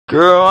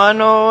Girl, I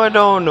know I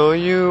don't know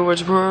you, but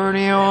you're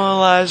pretty, your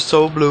eyes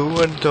so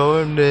blue and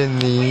turned in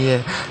the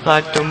air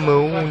like the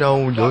moon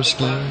on your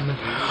skin.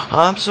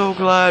 I'm so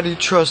glad you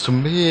trusted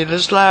me to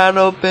slide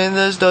up in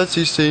this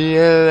dusty sea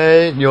and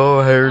lay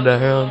your hair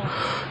down.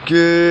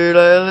 Good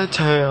out of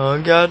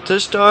town, got the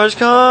stars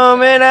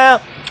coming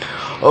out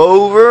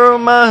over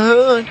my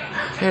hood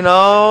and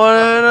all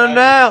in a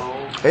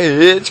doubt.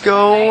 It's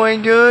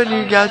going good,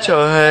 you got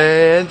your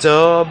hands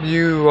up,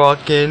 you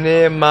rockin'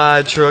 in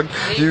my truck,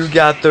 you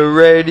got the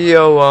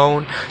radio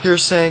on, you're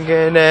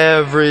singing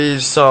every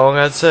song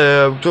I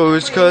said,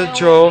 lose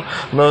control,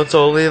 not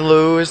only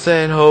lose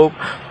and hope,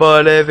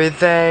 but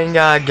everything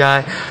I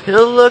got,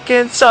 you're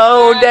looking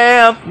so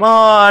damn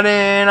hot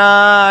and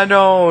I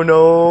don't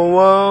know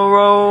what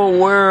road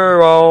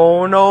we're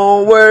on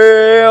or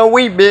where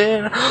we've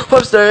been,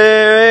 from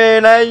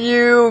staring at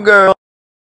you girl.